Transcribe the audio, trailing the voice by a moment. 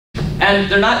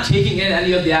and they're not taking in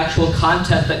any of the actual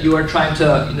content that you are trying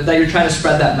to, that you're trying to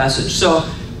spread that message. So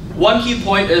one key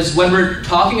point is when we're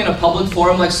talking in a public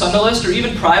forum like Sanalist, or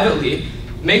even privately,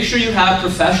 make sure you have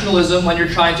professionalism when you're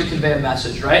trying to convey a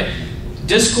message, right?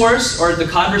 Discourse, or the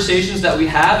conversations that we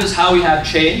have, is how we have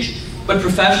change, but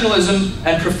professionalism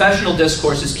and professional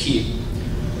discourse is key.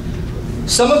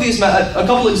 Some of these, a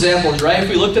couple examples, right? If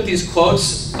we looked at these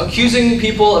quotes, accusing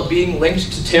people of being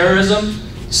linked to terrorism,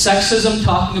 sexism,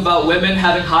 talking about women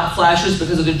having hot flashes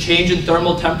because of the change in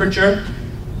thermal temperature,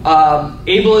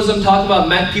 ableism, talking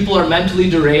about people are mentally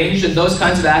deranged, and those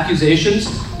kinds of accusations,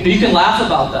 you can laugh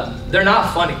about them. They're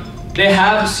not funny. They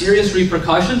have serious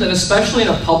repercussions, and especially in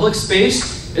a public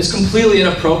space, it's completely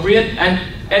inappropriate, and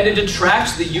it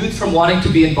detracts the youth from wanting to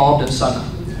be involved in Sana.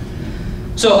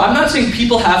 So I'm not saying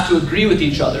people have to agree with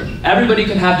each other. Everybody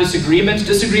can have disagreements.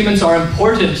 Disagreements are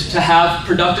important to have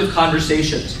productive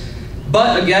conversations.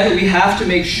 But again, we have to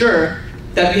make sure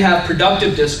that we have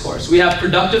productive discourse. We have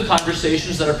productive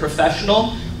conversations that are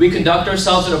professional. We conduct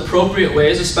ourselves in appropriate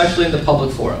ways, especially in the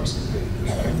public forums.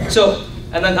 So,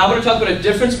 and then I'm going to talk about a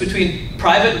difference between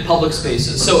private and public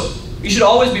spaces. So you should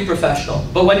always be professional.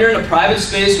 But when you're in a private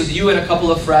space with you and a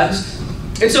couple of friends,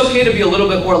 it's okay to be a little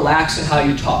bit more lax in how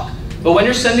you talk. But when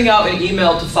you're sending out an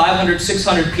email to 500,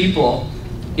 600 people,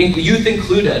 youth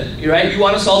included, right? You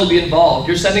want us all to be involved.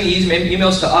 You're sending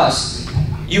emails to us.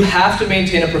 You have to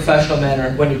maintain a professional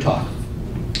manner when you talk.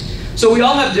 So we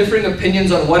all have differing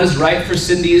opinions on what is right for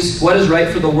Sindhis, what is right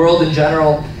for the world in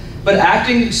general, but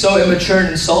acting so immature and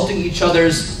insulting each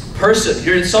other's person,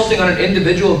 you're insulting on an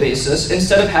individual basis,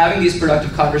 instead of having these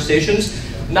productive conversations,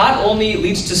 not only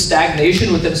leads to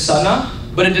stagnation within Sana,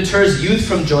 but it deters youth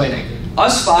from joining.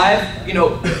 Us five, I'm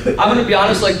going to be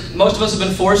honest, like most of us have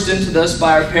been forced into this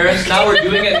by our parents. Now we're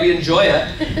doing it, we enjoy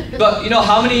it. But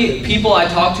how many people I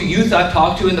talk to, youth I've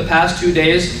talked to in the past 2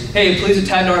 days, hey, please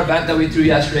attend our event that we threw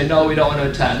yesterday. No, we don't want to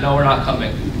attend. No, we're not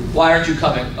coming. Why aren't you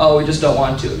coming? Oh, we just don't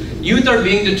want to. Youth are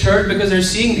being deterred because they're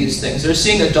seeing these things. They're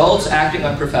seeing adults acting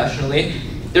unprofessionally.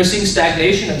 They're seeing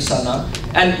stagnation in Sana.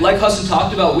 And like Hassan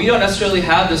talked about, we don't necessarily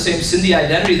have the same Sindhi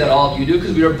identity that all of you do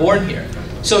because we were born here.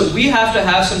 So we have to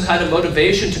have some kind of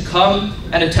motivation to come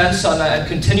and attend Sana and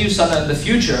continue Sana in the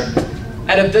future.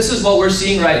 And if this is what we're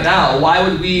seeing right now, why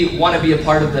would we want to be a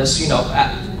part of this?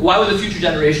 Why would the future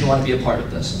generation want to be a part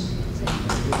of this?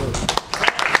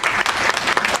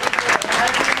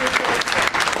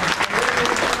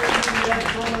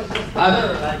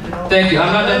 Thank you.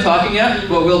 I'm not done talking yet,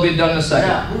 but we'll be done in a second.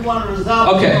 Yeah, we want to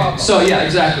resolve the problem. So yeah,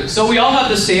 exactly. So we all have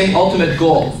the same ultimate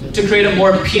goal, to create a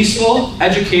more peaceful,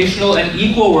 educational, and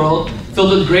equal world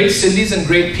filled with great Sindhis and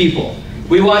great people.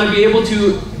 We want to be able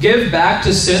to give back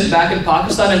to Sindh, back in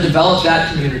Pakistan, and develop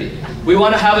that community. We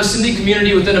want to have a Sindhi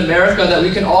community within America that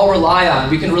we can all rely on.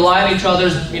 We can rely on each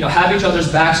other's, have each other's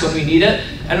backs when we need it,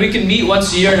 and we can meet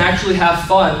once a year and actually have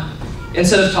fun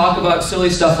instead of talk about silly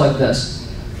stuff like this.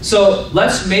 So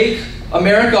let's make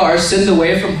America our Sindh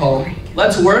away from home.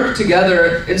 Let's work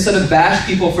together instead of bash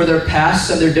people for their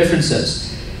pasts and their differences.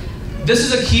 This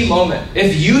is a key moment.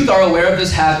 If youth are aware of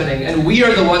this happening and we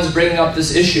are the ones bringing up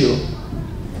this issue,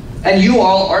 and you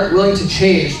all aren't willing to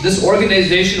change, this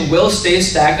organization will stay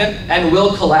stagnant and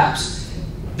will collapse.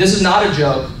 This is not a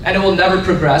joke, and it will never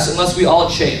progress unless we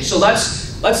all change. So let's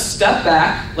step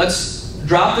back, let's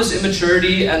drop this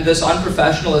immaturity and this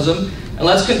unprofessionalism, and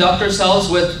let's conduct ourselves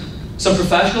with some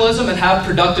professionalism and have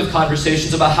productive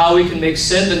conversations about how we can make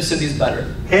Sindh and Sindhis better.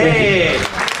 Hey!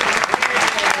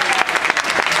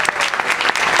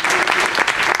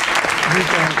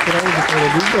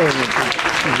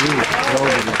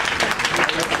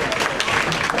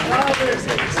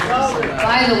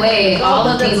 By the way, all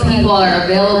of these people are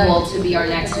available to be our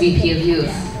next VP of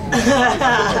Youth.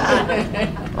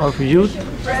 Of youth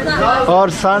or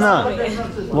Sana?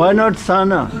 Why not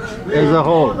Sana as a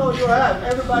whole?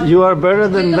 You are better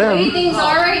than With the way them. things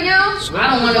are right now, I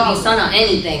don't want to be Sana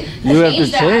anything. You have to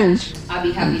that. change. I'd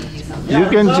be happy to do something. You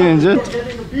can change it.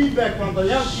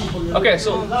 Okay,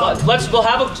 so we'll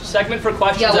have a segment for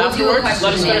questions Yeah, we'll do a afterwards. question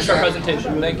Let us and finish our answer.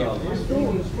 presentation. Thank you.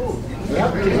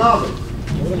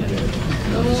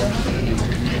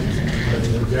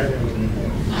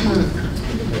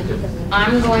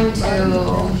 I'm going to,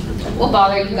 we'll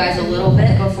bother you guys a little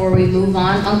bit before we move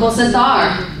on. Uncle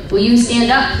Sattar, will you stand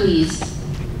up, please?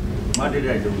 What did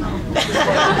I do now?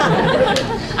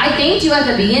 I thanked you at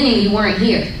the beginning, you weren't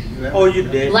here. Oh, you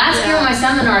did? Last year in my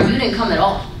seminar, you didn't come at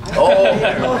all.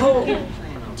 Oh.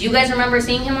 Do you guys remember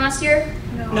seeing him last year?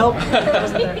 Nope.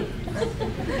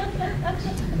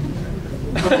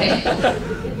 Okay.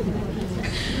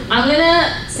 I'm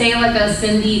gonna say like a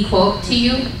Sindhi quote to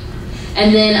you.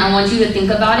 and then I want you to think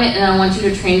about it, and I want you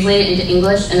to translate it into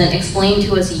English, and then explain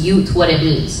to us youth what it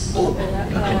means.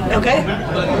 Okay.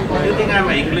 You think I'm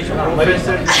an English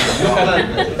professor?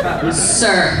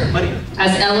 Sir,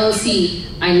 as LLC,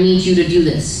 I need you to do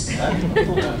this.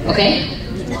 Okay?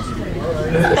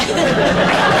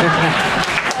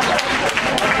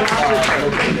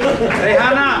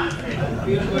 Rehana,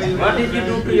 what did you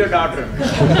do to your daughter?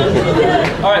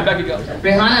 All right, back you go.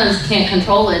 Rihanna can't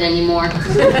control it anymore.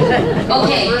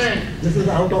 Okay.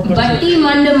 Batti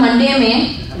mand mande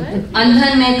mein,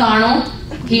 andhan mein kano,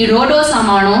 hirodo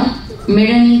samano,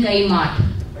 midani kai mat.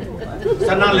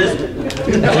 Sanalist.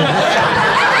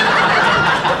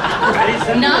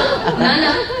 Na.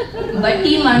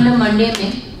 Batti mand mande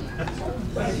mein.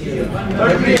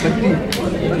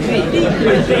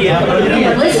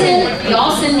 Listen,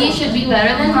 y'all Sindhi should be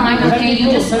better than mine, okay?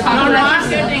 You just talk No, about I'm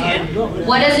getting it.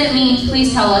 What does it mean?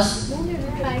 Please tell us.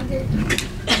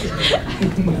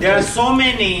 There are so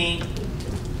many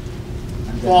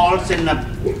faults in the,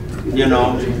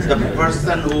 the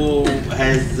person who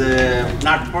has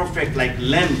not perfect, like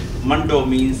limb. Mando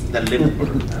means the limb.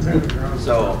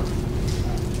 So.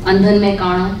 Andhan mein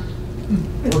kano.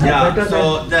 Yeah,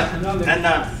 so the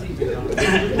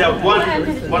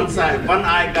one side, one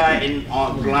eye guy in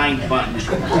a blind bunch.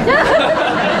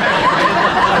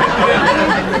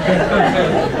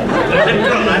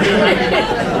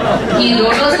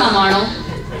 Hirodo samano.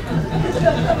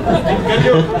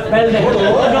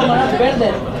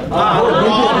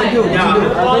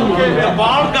 The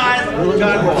bald guys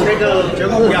got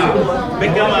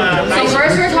become a So nice.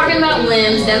 first we're talking about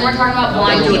limbs, then we're talking about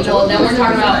blind people, then we're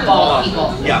talking about bald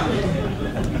people. Yeah.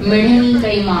 Midani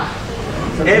kai mat.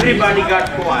 Everybody got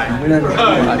quiet.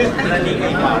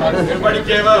 Everybody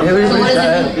came up. So what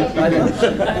does it mean?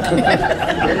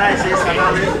 Then I say,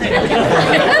 Sanalist,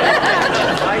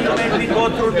 why you made me go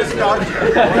through this torture?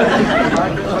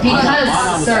 Because,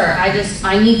 sir,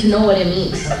 I need to know what it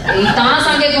means. Itan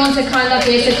sange kaun sikhanda,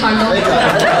 ke sikhanda.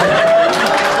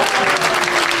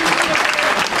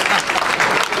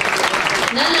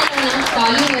 No.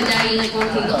 Taali bajayi ne kaun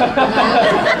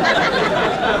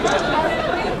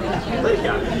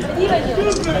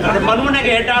Manu ने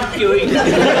gate of की हुई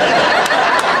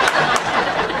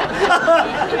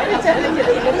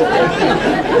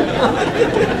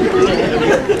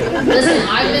Listen,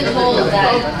 I've been told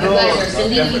that you guys are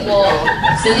Sindhi people.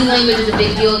 Sindhi language is a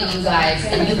big deal to you guys,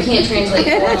 and you can't translate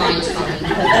 4 lines for me.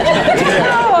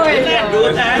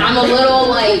 I'm a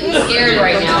little scared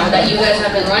right now that you guys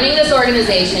have been running this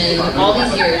organization all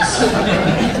these years.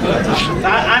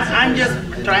 I'm just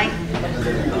trying.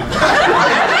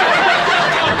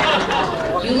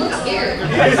 You look scared.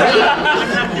 I'm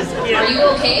not just scared. Are you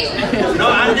okay? No,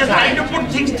 I'm just trying to put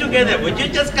things together. Would you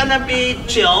just gonna be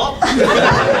chill?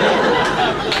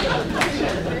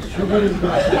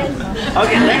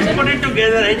 Okay, let's put it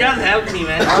together. It just help me,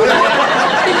 man.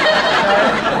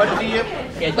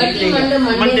 Batti mand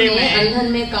mande mein, andhan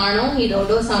mein kano,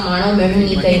 hirodo samano,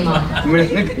 midani kai mat.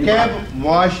 क्या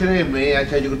मुआशरे में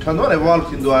अच्छा जो ठंडो ना evolve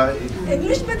थींदो आहे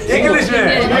English में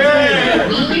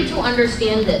We need to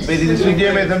understand this. मेरी स्वीडियो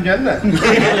में समझन ना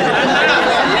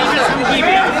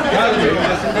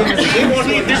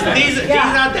These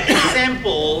are the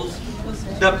examples,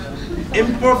 the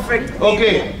imperfect people.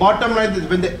 Okay, bottom line is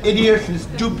when the idiots and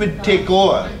stupid take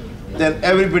over, then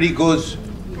everybody goes.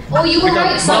 Oh, you were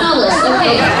right, Sanalist.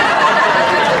 Okay.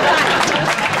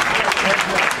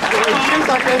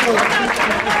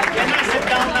 Can I sit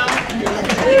down now?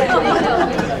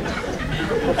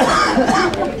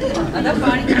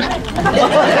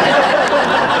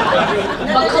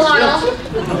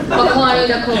 Baklano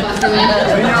rakho paas mein.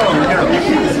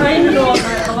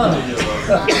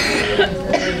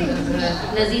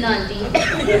 Nazina auntie,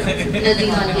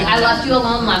 I left you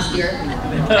alone last year.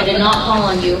 I did not call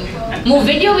on you. Mu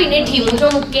video bhi nahi thi. Mujo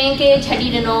mukken ke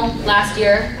chhadi dino last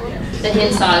year. The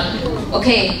hinsal.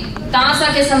 Okay.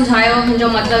 Taasa ke samjhayo mujo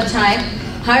matlab chha hai.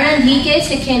 Haran hi ke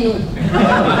sikhe nu.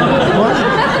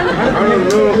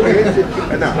 Wait.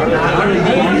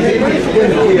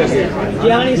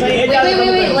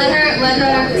 Let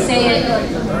her say it.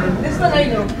 This one I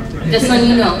know. This one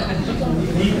you know.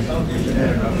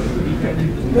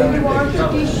 When you want to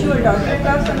teach your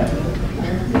daughter-in-law,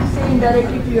 say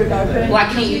indirectly to your daughter. Why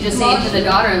can't you just say it to the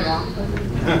daughter-in-law?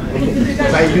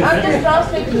 Because I'm just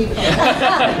translating it. I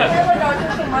have a daughter,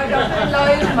 so my daughter-in-law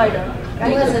is my daughter.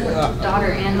 Who has a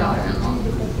daughter and daughter-in-law?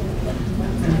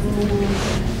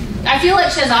 I feel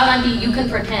like Shahzad auntie, you can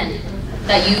pretend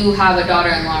that you have a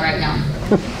daughter-in-law right now.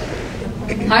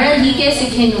 Haran hi ke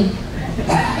sikhe nu.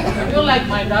 You like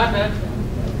my daughter,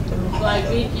 so I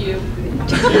beat you.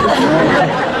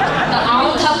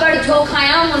 आऊं थप्पड़ छो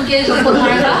खाया उनके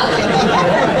बुखार का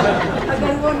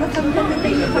अगर वो न समझे तो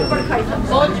ये थप्पड़ खाई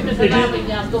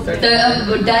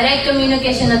तो डायरेक्ट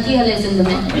कम्युनिकेशन अथी हले सिंध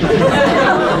में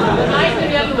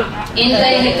इनका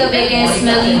एक के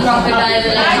smelling crocodile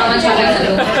like how much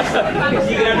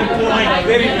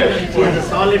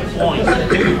solid point.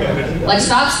 like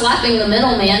stop slapping the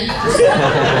middle man.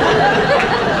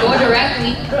 Go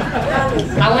directly.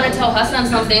 I want to tell Hassan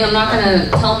something. I'm not going to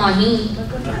tell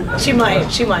Maheen. She might.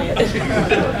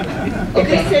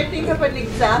 Okay. Setting up an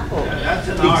example.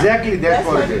 Exactly, that's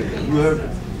what it is. You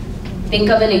have Think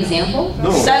of an example.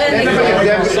 no. Set an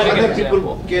Example. Other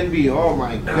people can be. Oh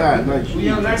my God, not she.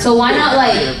 So why not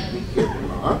like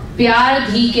Huh? प्यार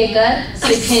धी के कर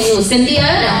सिखेनु सिंधी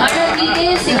है ना हर धी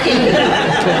के सिखेनु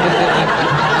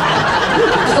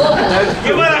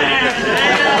Give her a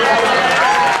hand.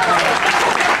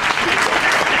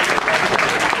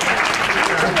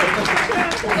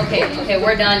 Okay,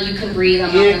 we're done. You can breathe.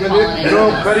 I'm not Ye gonna call it no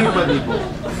anymore. kari padi ko.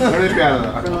 Bade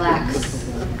pyara. Relax.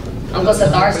 Uncle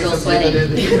Sathar's still sweating.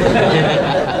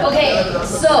 Okay,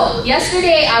 so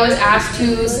yesterday I was asked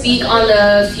to speak on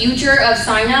the future of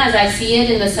Sina as I see it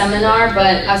in the seminar,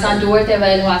 but as on Duarte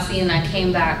and I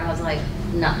came back, I was like,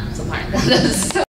 no, it's fine.